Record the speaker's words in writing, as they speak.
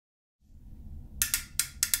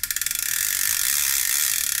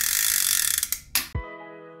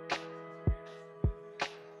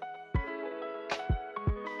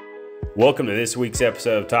Welcome to this week's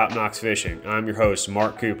episode of Top Knox Fishing. I'm your host,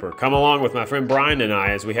 Mark Cooper. Come along with my friend Brian and I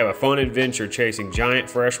as we have a fun adventure chasing giant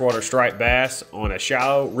freshwater striped bass on a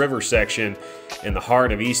shallow river section in the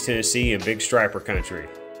heart of East Tennessee and Big Striper country.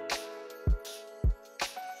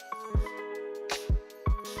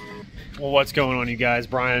 Well, what's going on, you guys?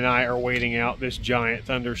 Brian and I are waiting out this giant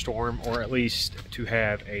thunderstorm, or at least to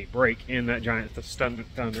have a break in that giant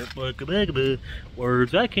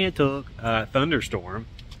words I can't talk thunderstorm.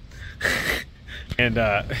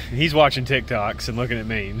 And he's watching TikToks and looking at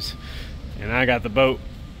memes, and I got the boat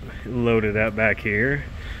loaded up back here.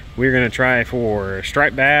 We're gonna try for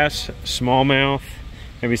striped bass, smallmouth,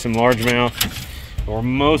 maybe some largemouth. We're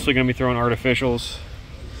mostly gonna be throwing artificials,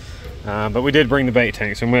 but we did bring the bait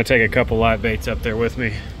tank, so I'm gonna take a couple live baits up there with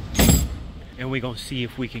me, and we're gonna see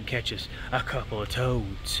if we can catch us a couple of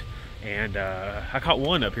toads. And I caught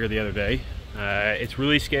one up here the other day. It's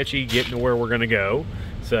really sketchy getting to where we're gonna go,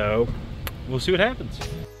 so we'll see what happens.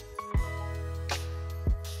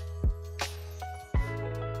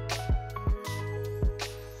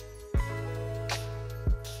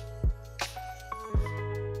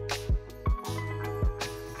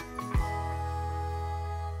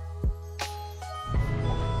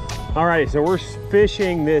 Alrighty, so we're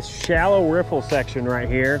fishing this shallow riffle section right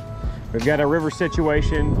here. We've got a river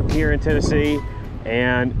situation here in Tennessee,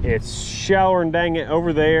 and it's shallower and dang it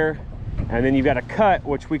over there. And then you've got a cut,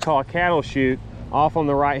 which we call a cattle chute, off on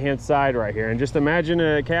the right-hand side right here. And just imagine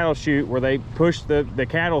a cattle chute where they push the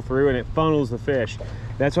cattle through and it funnels the fish.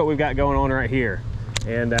 That's what we've got going on right here.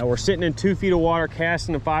 And we're sitting in 2 feet of water,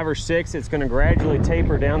 casting a 5 or 6. It's gonna gradually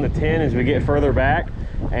taper down to 10 as we get further back.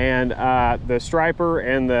 And the striper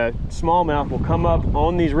and the smallmouth will come up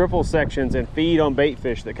on these riffle sections and feed on bait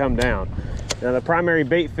fish that come down. Now, the primary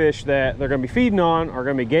bait fish that they're gonna be feeding on are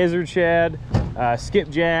gonna be gazer shad,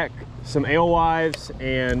 skipjack, some alewives,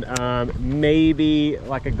 and maybe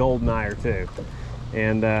like a goldeneye or two.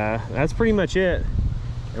 And that's pretty much it.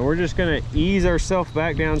 And we're just gonna ease ourselves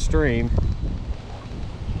back downstream.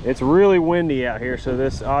 It's really windy out here, so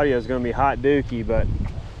this audio is gonna be hot dookie, but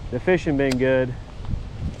the fishing been good.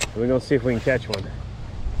 We're gonna see if we can catch one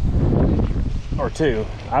or two.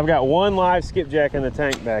 I've got one live skipjack in the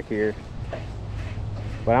tank back here,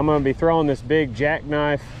 but I'm gonna be throwing this big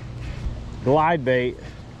jackknife glide bait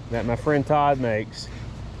that my friend Todd makes.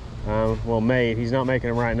 Well, made, he's not making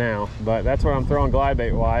them right now, but that's what I'm throwing glide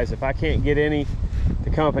bait wise. If I can't get any to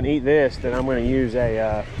come up and eat this, then I'm gonna use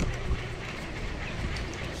the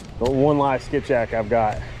one live skipjack I've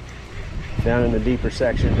got down in the deeper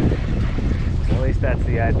section. At least that's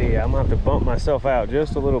the idea. I'm gonna have to bump myself out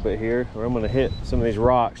just a little bit here, or I'm gonna hit some of these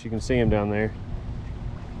rocks. You can see them down there.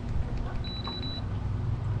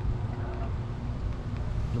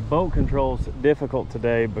 The boat control's difficult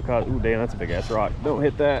today because, ooh, damn, that's a big ass rock. Don't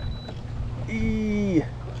hit that. Eee.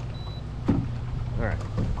 All right,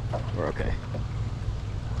 we're okay.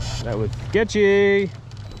 That was sketchy.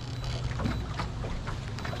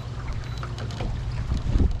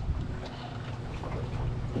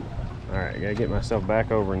 All right, gotta get myself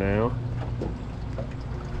back over now.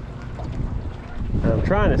 I'm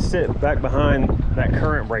trying to sit back behind that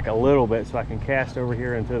current break a little bit so I can cast over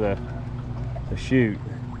here into the chute.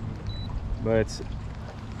 But it's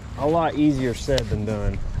a lot easier said than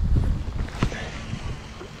done.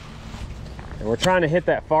 And we're trying to hit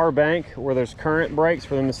that far bank where there's current breaks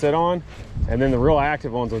for them to sit on, and then the real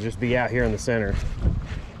active ones will just be out here in the center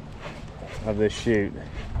of this chute.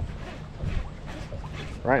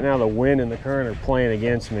 Right now the wind and the current are playing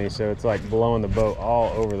against me, so it's like blowing the boat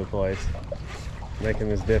all over the place, making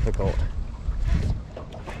this difficult.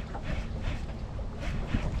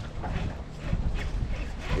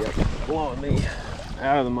 Yep, blowing me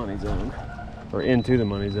out of the money zone, or into the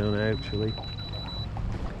money zone actually.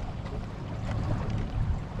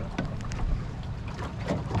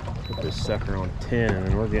 Put this sucker on 10 and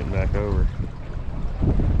then we're getting back over.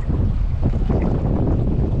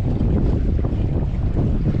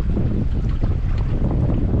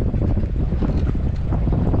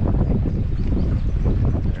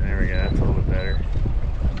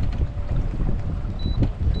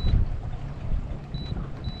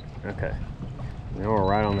 Okay, now we're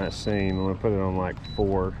right on that seam. I'm gonna put it on like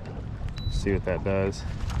 4, see what that does.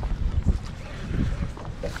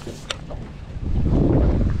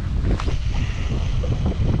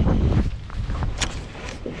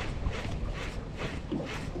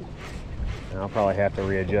 And I'll probably have to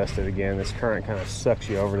readjust it again. This current kind of sucks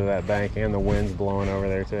you over to that bank, and the wind's blowing over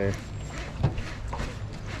there too.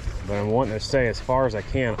 But I'm wanting to stay as far as I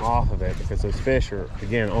can off of it because those fish are,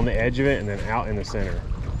 again, on the edge of it and then out in the center,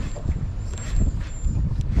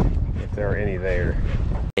 if there are any there.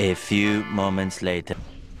 A few moments later.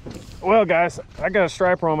 Well guys, I got a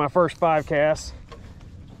striper on my first 5 casts.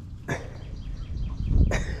 That's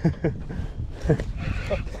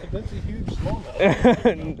a huge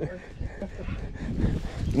smallmouth.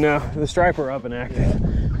 No, the striper up and active.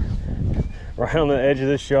 Right on the edge of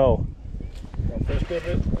this shoal. Fish with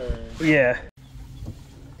it? Or? Yeah.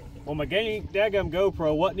 Well, my daggum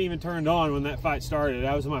GoPro wasn't even turned on when that fight started.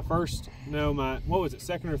 That was my first, what was it,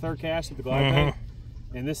 second or third cast at the glide bait?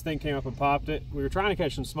 And this thing came up and popped it. We were trying to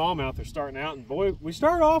catch some smallmouth. They're starting out, and boy, we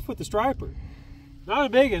started off with the striper. Not a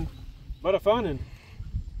big one, but a fun one.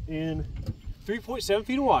 In 3.7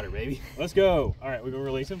 feet of water, baby. Let's go. All right, we're gonna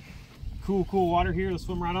release him. Cool water here. Let's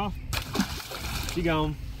swim right off. She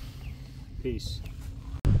gone. Peace.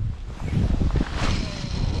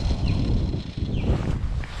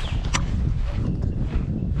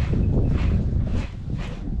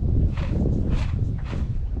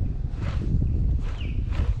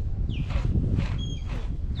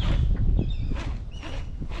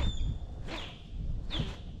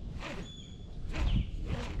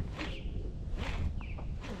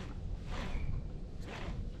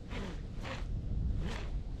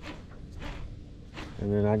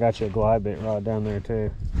 And then I got you a glide bait rod down there too.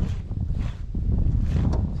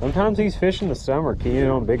 Sometimes these fish in the summer keying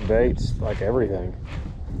on big baits, like everything.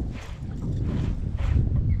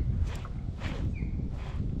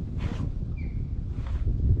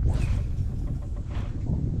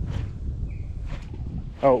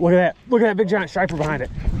 Oh, look at that. Look at that big giant striper behind it.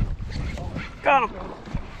 Got him.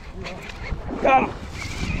 Got him.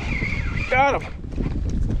 Got him.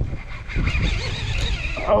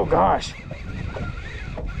 Oh gosh.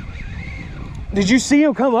 Did you see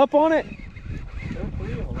him come up on it?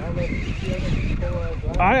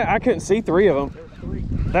 I couldn't see 3 of them.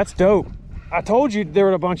 That's dope. I told you there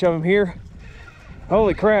were a bunch of them here.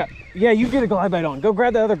 Holy crap. Yeah, you get a glide bait on. Go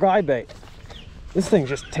grab the other glide bait. This thing's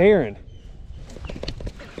just tearing.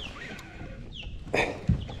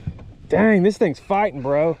 Dang, this thing's fighting,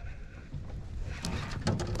 bro.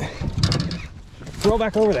 Throw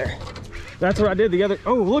back over there. That's what I did the other.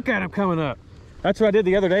 Oh, look at him coming up. That's what I did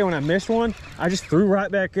the other day when I missed one. I just threw right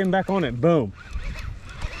back on it. Boom.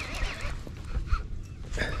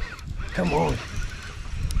 Come on.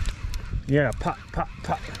 Yeah, pop, pop,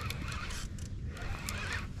 pop.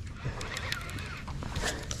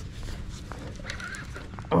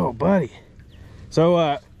 Oh, buddy.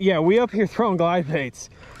 So, yeah, we up here throwing glide baits.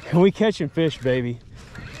 And we catching fish, baby.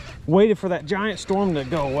 Waited for that giant storm to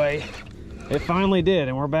go away. It finally did,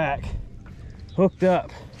 and we're back. Hooked up.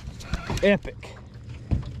 Epic.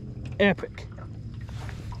 Epic.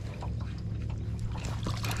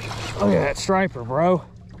 Look at that striper, bro.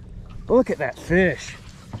 Look at that fish.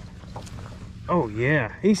 Oh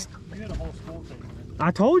yeah, he's. You had a whole school thing.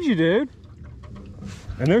 I told you, dude.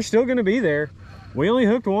 And they're still gonna be there. We only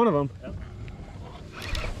hooked one of them. Yep.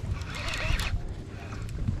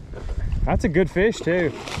 That's a good fish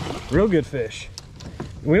too. Real good fish.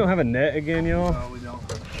 We don't have a net again, y'all. No, we don't.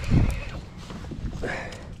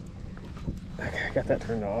 Okay, I got that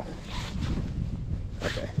turned off.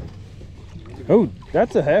 Okay. Oh,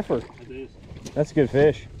 that's a heifer. It is. That's a good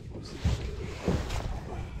fish.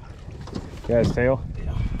 Got his tail?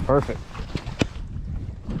 Yeah. Perfect.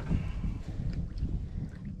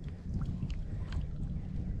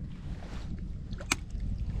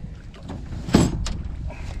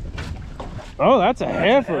 Oh, that's a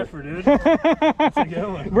heifer. Dude. That's a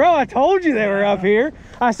good one. Bro, I told you they were up here.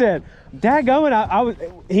 I said,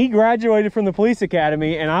 dadgummit, he graduated from the police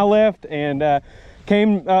academy and I left and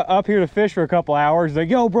came up here to fish for a couple hours. He's like,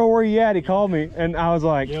 yo, bro, where you at? He called me and I was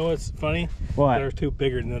like, You know what's funny? What? They're 2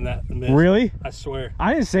 bigger than that. Really? I swear.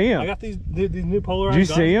 I didn't see him. I got these new polarized. Did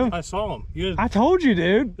you see him? I saw them. I told you,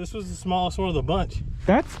 dude. This was the smallest one of the bunch.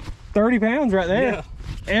 That's 30 pounds right there.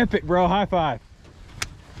 Yeah. Epic, bro. High five.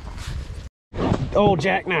 Old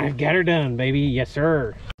jackknife got her done, baby. Yes,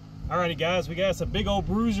 sir. Alrighty, guys. We got us a big old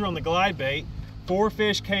bruiser on the glide bait. 4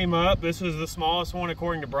 fish came up. This was the smallest one,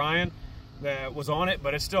 according to Brian, that was on it,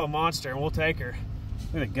 but it's still a monster, and we'll take her.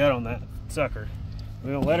 Look at the gut on that sucker.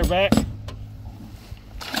 We're gonna let her back.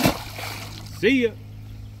 See ya.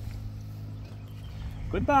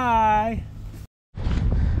 Goodbye.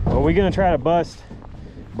 Well, we're gonna try to bust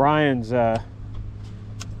Brian's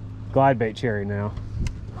glide bait cherry now.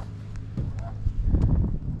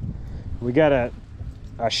 We got a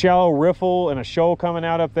shallow riffle and a shoal coming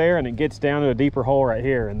out up there, and it gets down to a deeper hole right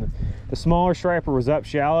here. And the smaller striper was up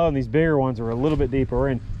shallow, and these bigger ones were a little bit deeper. We're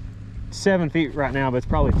in 7 feet right now, but it's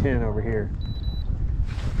probably 10 over here.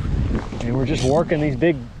 And we're just working these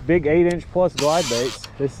big 8-inch plus glide baits.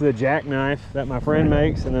 This is the jackknife that my friend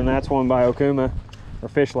makes, and then that's one by Okuma. or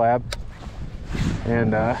fish lab.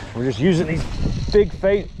 And we're just using these big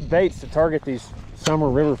baits to target these summer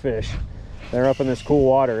river fish. They're up in this cool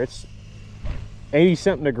water. It's 80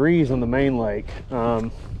 something degrees on the main lake.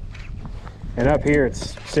 And up here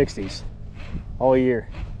it's 60s all year.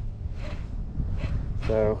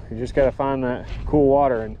 So you just got to find that cool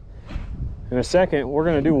water. And in a second, we're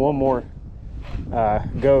going to do one more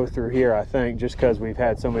go through here, I think, just because we've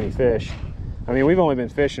had so many fish. I mean, we've only been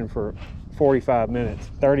fishing for 45 minutes,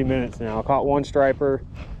 30 minutes now. I caught one striper,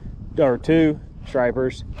 or two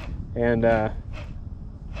stripers, and I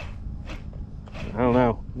don't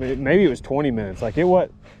know, maybe it was 20 minutes. Like, it was,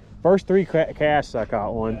 first 3 casts I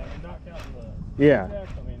caught one. Yeah.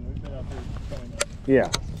 I mean, we've been up here showing up. Yeah.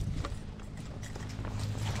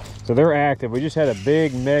 So they're active. We just had a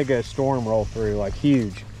big mega storm roll through, like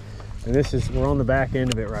huge. And this is, we're on the back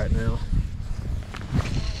end of it right now.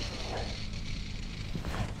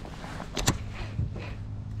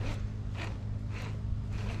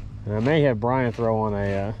 And I may have Brian throw on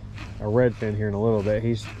a redfin here in a little bit.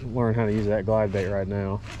 He's learning how to use that glide bait right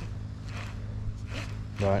now.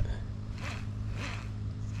 But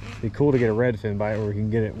it'd be cool to get a redfin bite where we can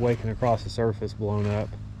get it waking across the surface blown up.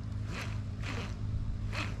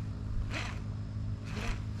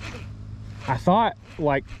 I thought,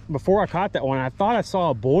 like, before I caught that one, I thought I saw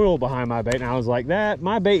a boil behind my bait, and I was like,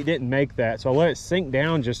 my bait didn't make that. So I let it sink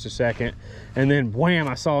down just a second, and then wham,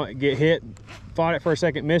 I saw it get hit, fought it for a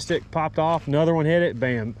second, missed it, popped off, another one hit it,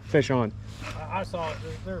 bam, fish on. I saw it.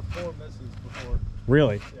 There were 4 misses before.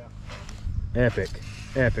 Really? Yeah. Epic,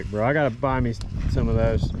 epic, bro. I gotta buy me some of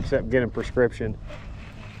those, except get a prescription.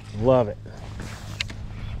 Love it.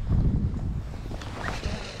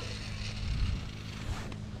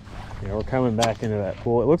 Yeah, we're coming back into that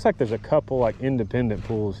pool. It looks like there's a couple like independent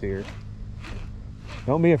pools here.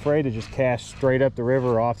 Don't be afraid to just cast straight up the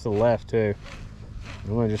river off to the left too.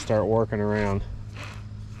 I'm gonna just start working around.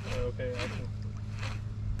 Okay,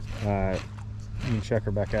 Alright, you can check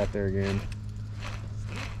her back out there again.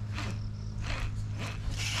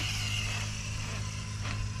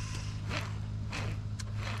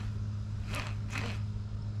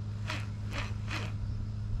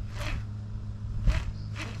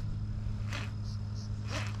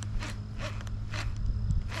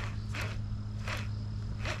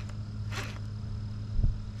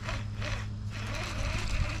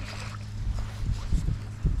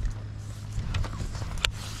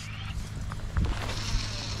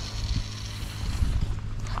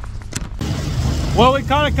 Well, we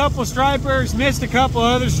caught a couple stripers, missed a couple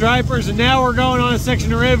other stripers, and now we're going on a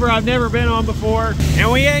section of river I've never been on before.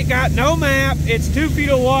 And we ain't got no map. It's 2 feet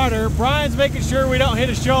of water. Brian's making sure we don't hit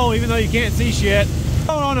a shoal, even though you can't see shit.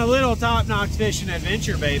 Going on a little top Knox fishing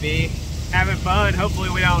adventure, baby. Having fun.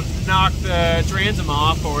 Hopefully we don't knock the transom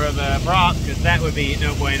off or the prop, because that would be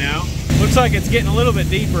no bueno. Looks like it's getting a little bit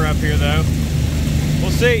deeper up here, though.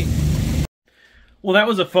 We'll see. Well, that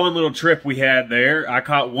was a fun little trip we had there. I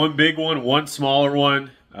caught one big one, one smaller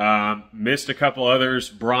one, missed a couple others.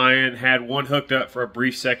 Brian had one hooked up for a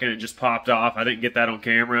brief second and just popped off. I didn't get that on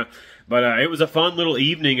camera. But it was a fun little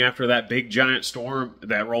evening after that big giant storm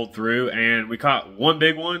that rolled through. And we caught one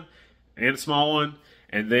big one and a small one.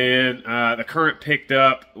 And then the current picked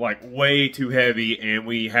up like way too heavy and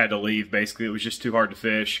we had to leave. Basically, it was just too hard to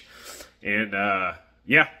fish. And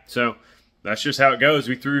yeah, so that's just how it goes.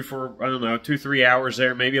 We threw for, I don't know, 2-3 hours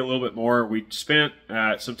there, maybe a little bit more. We spent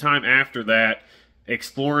some time after that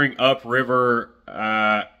exploring upriver,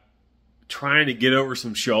 trying to get over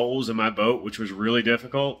some shoals in my boat, which was really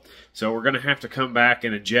difficult. So we're going to have to come back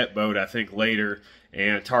in a jet boat, I think, later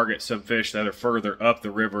and target some fish that are further up the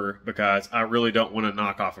river, because I really don't want to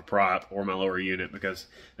knock off a prop or my lower unit, because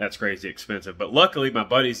that's crazy expensive. But luckily, my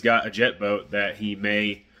buddy's got a jet boat that he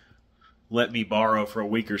may let me borrow for a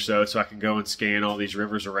week or so I can go and scan all these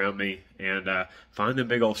rivers around me and find them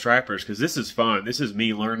big old stripers, because this is fun. This is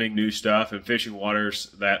me learning new stuff and fishing waters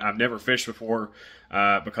that I've never fished before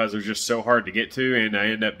because they're just so hard to get to, and I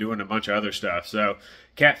end up doing a bunch of other stuff. So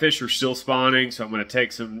catfish are still spawning, so I'm going to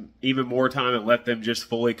take some even more time and let them just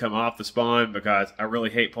fully come off the spawn, because I really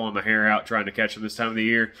hate pulling my hair out trying to catch them this time of the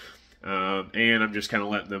year. And I'm just kind of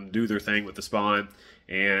letting them do their thing with the spawn.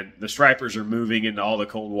 And the stripers are moving into all the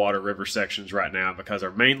cold water river sections right now, because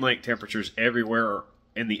our main lake temperatures everywhere are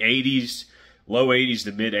in the 80s, low 80s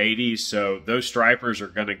to mid 80s. So those stripers are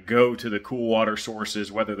going to go to the cool water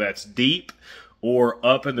sources, whether that's deep or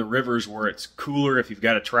up in the rivers where it's cooler if you've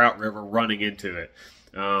got a trout river running into it.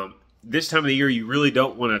 This time of the year, you really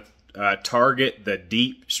don't want to target the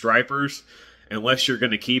deep stripers unless you're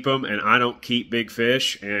going to keep them, and I don't keep big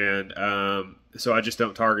fish, and so I just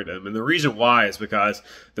don't target them. And the reason why is because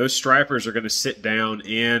those stripers are going to sit down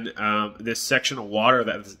in this section of water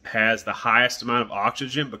that has the highest amount of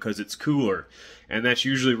oxygen because it's cooler, and that's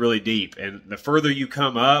usually really deep. And the further you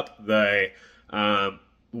come up, the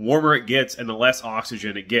warmer it gets and the less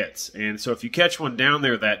oxygen it gets. And so if you catch one down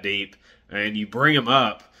there that deep and you bring them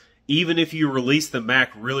up, even if you release them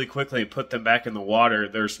back really quickly and put them back in the water,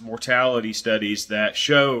 there's mortality studies that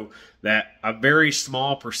show that a very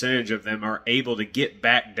small percentage of them are able to get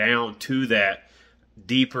back down to that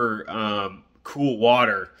deeper, cool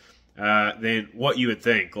water than what you would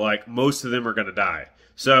think. Like, most of them are going to die.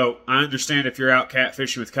 So I understand if you're out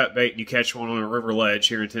catfishing with cut bait and you catch one on a river ledge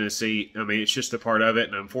here in Tennessee, I mean, it's just a part of it,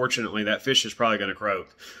 and unfortunately that fish is probably going to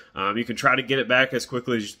croak. You can try to get it back as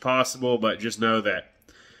quickly as possible, but just know that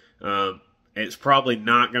it's probably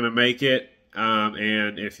not going to make it.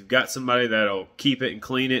 And if you've got somebody that'll keep it and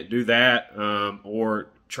clean it, do that, or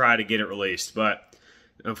try to get it released. But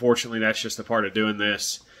unfortunately, that's just a part of doing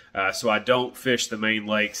this. So I don't fish the main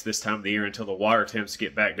lakes this time of the year until the water temps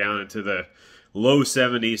get back down into the low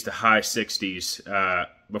 70s to high 60s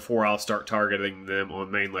before I'll start targeting them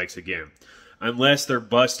on main lakes again. Unless they're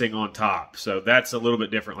busting on top. So that's a little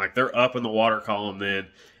bit different. Like, they're up in the water column then,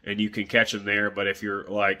 and you can catch them there. But if you're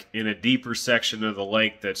like in a deeper section of the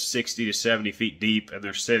lake that's 60 to 70 feet deep and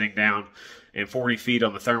they're sitting down in 40 feet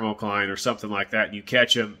on the thermocline or something like that, and you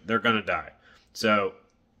catch them, they're going to die. So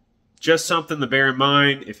just something to bear in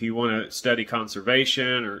mind if you want to study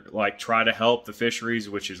conservation or like try to help the fisheries,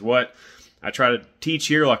 which is what I try to teach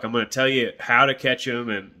here. Like, I'm going to tell you how to catch them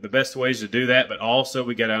and the best ways to do that, but also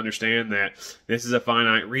we got to understand that this is a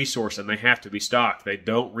finite resource and they have to be stocked. They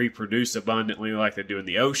don't reproduce abundantly like they do in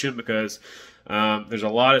the ocean because there's a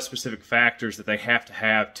lot of specific factors that they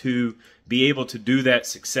have to be able to do that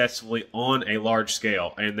successfully on a large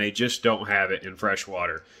scale, and they just don't have it in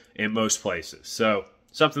freshwater in most places. So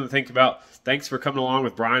something to think about. Thanks for coming along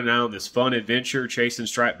with Brian and I on this fun adventure chasing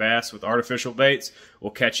striped bass with artificial baits.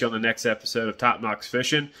 We'll catch you on the next episode of Top Knox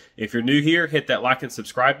Fishing. If you're new here, hit that like and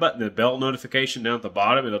subscribe button, the bell notification down at the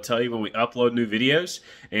bottom. It'll tell you when we upload new videos.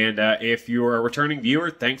 And if you're a returning viewer,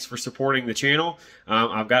 thanks for supporting the channel.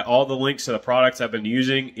 I've got all the links to the products I've been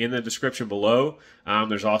using in the description below.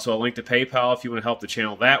 There's also a link to PayPal if you want to help the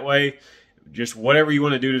channel that way. Just whatever you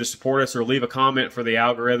want to do to support us, or leave a comment for the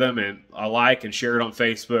algorithm and a like and share it on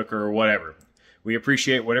Facebook or whatever. We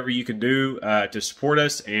appreciate whatever you can do to support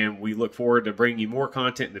us, and we look forward to bringing you more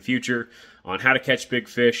content in the future on how to catch big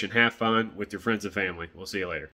fish and have fun with your friends and family. We'll see you later.